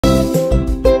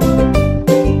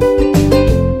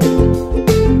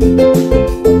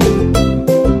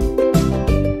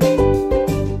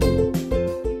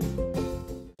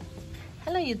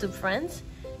friends.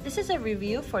 This is a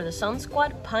review for the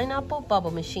SunSquad Pineapple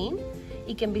Bubble Machine.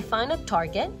 It can be found at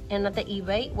Target and at the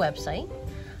eBay website.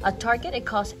 At Target, it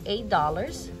costs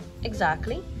 $8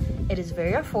 exactly. It is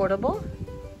very affordable.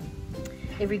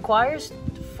 It requires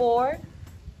 4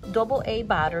 AA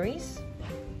batteries,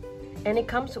 and it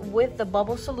comes with the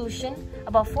bubble solution,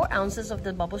 about 4 ounces of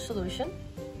the bubble solution.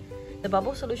 The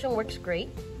bubble solution works great.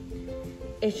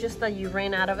 It's just that you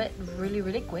ran out of it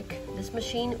really quick. This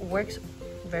machine works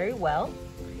very well.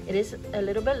 It is a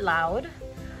little bit loud,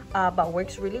 but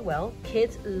works really well.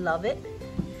 Kids love it.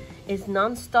 It's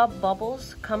non-stop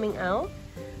bubbles coming out,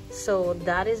 so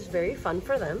that is very fun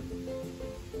for them.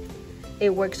 It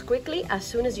works quickly. As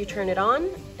soon as you turn it on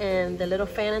and the little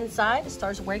fan inside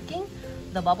starts working,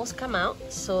 the bubbles come out,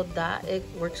 so that it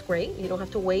works great. You don't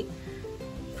have to wait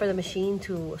for the machine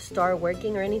to start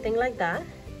working or anything like that.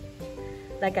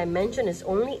 Like I mentioned, it's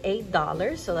only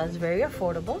 $8, so that's very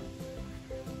affordable.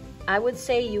 I would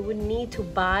say you would need to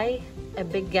buy a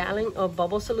big gallon of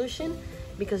bubble solution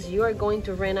because you are going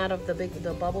to run out of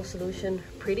the bubble solution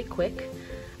pretty quick.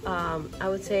 I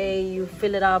would say you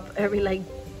fill it up every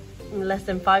less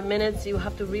than 5 minutes. You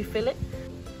have to refill it.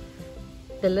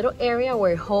 The little area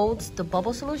where it holds the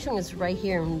bubble solution is right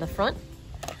here in the front.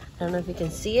 I don't know if you can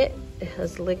see it. It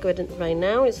has liquid right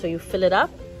now, so you fill it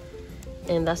up,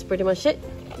 and that's pretty much it.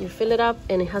 You fill it up,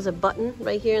 and it has a button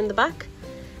right here in the back,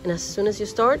 and as soon as you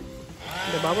start,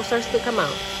 the bubble starts to come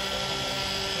out.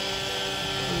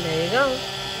 And there you go.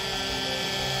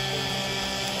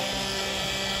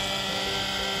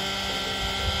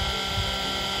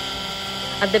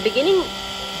 At the beginning,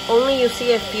 only you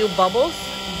see a few bubbles,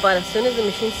 but as soon as the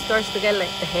machine starts to get the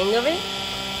hang of it,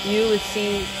 you would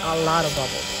see a lot of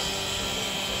bubbles.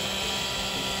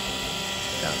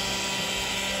 So,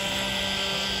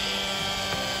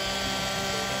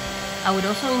 I would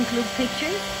also include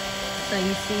pictures so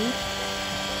you see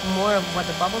more of what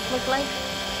the bubbles look like.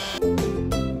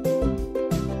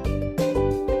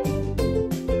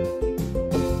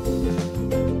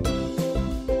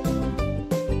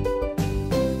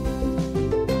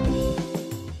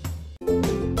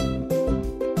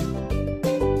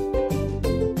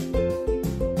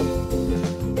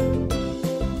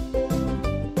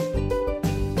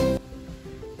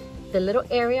 The little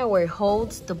area where it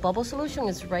holds the bubble solution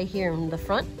is right here in the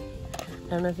front. I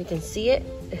don't know if you can see it.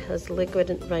 It has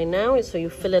liquid right now, so you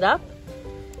fill it up,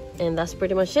 and that's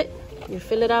pretty much it. You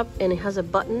fill it up, and it has a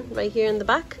button right here in the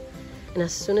back, and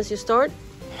as soon as you start,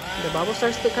 the bubble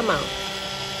starts to come out.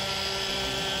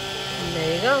 And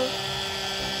there you go.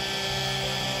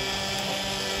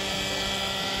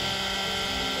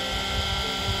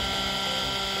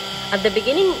 At the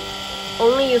beginning,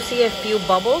 only you see a few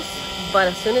bubbles, but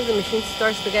as soon as the machine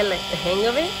starts to get the hang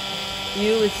of it,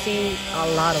 you would see a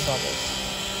lot of bubbles.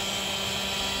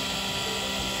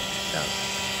 So,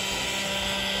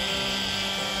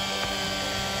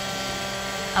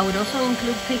 I would also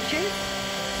include pictures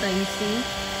so you see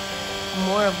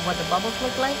more of what the bubbles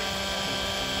look like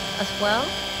as well.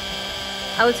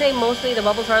 I would say mostly the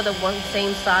bubbles are the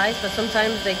same size, but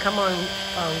sometimes they come on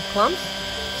clumps,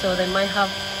 so they might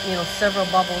have, you know, several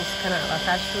bubbles kind of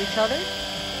attached to each other.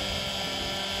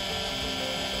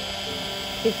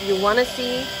 If you want to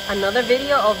see another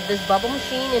video of this bubble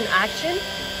machine in action,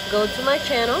 go to my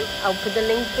channel. I'll put the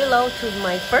link below to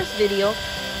my first video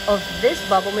of this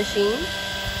bubble machine,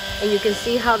 and you can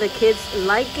see how the kids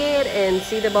like it and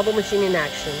see the bubble machine in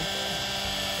action.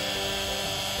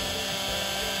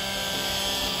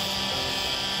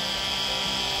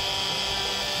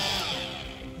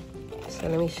 So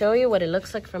let me show you what it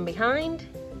looks like from behind.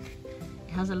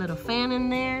 It has a little fan in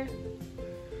there.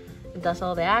 It does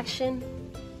all the action.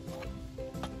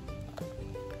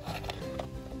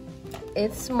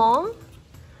 It's small,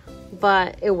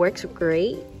 but it works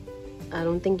great. I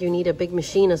don't think you need a big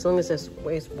machine as long as it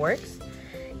works.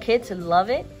 Kids love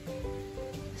it.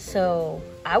 So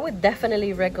I would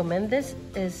definitely recommend this.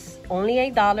 It's only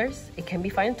 $8. It can be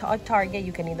found at Target.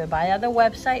 You can either buy it at the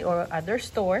website or at their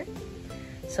store.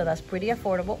 So that's pretty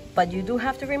affordable. But you do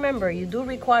have to remember, you do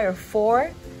require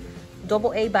 4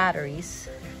 AA batteries.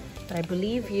 I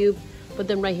believe you put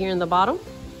them right here in the bottom.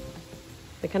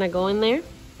 They kind of go in there.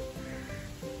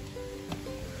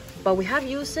 But we have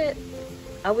used it,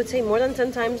 I would say, more than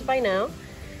 10 times by now.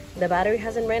 The battery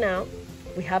hasn't ran out.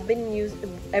 We have been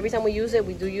every time we use it,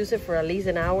 we do use it for at least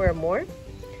an hour or more.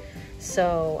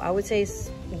 So I would say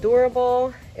it's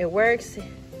durable, it works.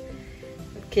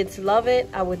 Kids love it.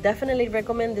 I would definitely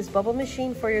recommend this bubble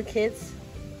machine for your kids.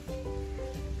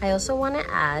 I also want to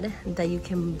add that you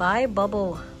can buy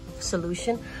bubble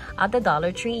solution at the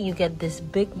Dollar Tree. You get this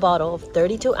big bottle of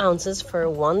 32 ounces for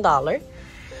 $1.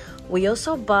 We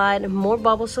also bought more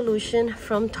bubble solution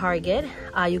from Target.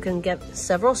 You can get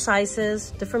several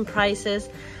sizes, different prices,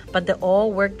 but they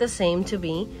all work the same to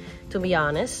be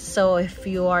honest. So if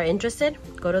you are interested,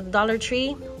 go to the Dollar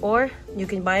Tree, or you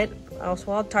can buy it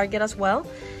also at Target as well.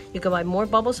 You can buy more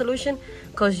bubble solution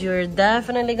because you're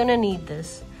definitely gonna need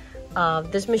this.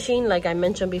 This machine, like I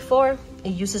mentioned before, it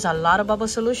uses a lot of bubble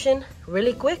solution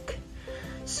really quick.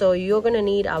 So you're gonna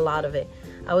need a lot of it.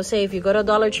 I would say if you go to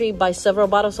Dollar Tree, buy several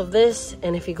bottles of this,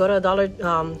 and if you go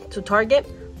to Target,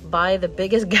 buy the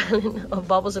biggest gallon of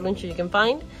bubble solution you can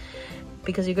find,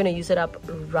 because you're gonna use it up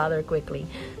rather quickly.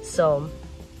 So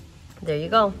there you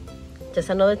go. Just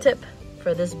another tip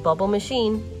for this bubble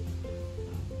machine.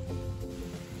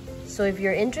 So if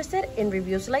you're interested in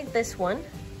reviews like this one,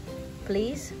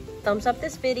 please thumbs up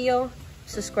this video,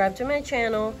 subscribe to my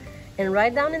channel, and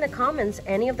write down in the comments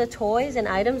any of the toys and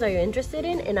items that you're interested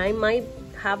in, and I might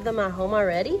have them at home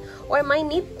already, or I might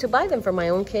need to buy them for my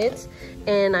own kids,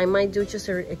 and I might do just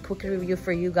a quick review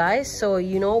for you guys, so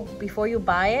you know before you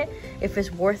buy it if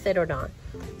it's worth it or not.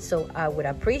 So I would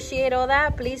appreciate all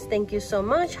that. Please, thank you so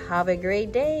much. Have a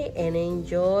great day and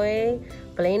enjoy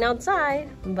playing outside.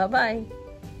 Bye-bye.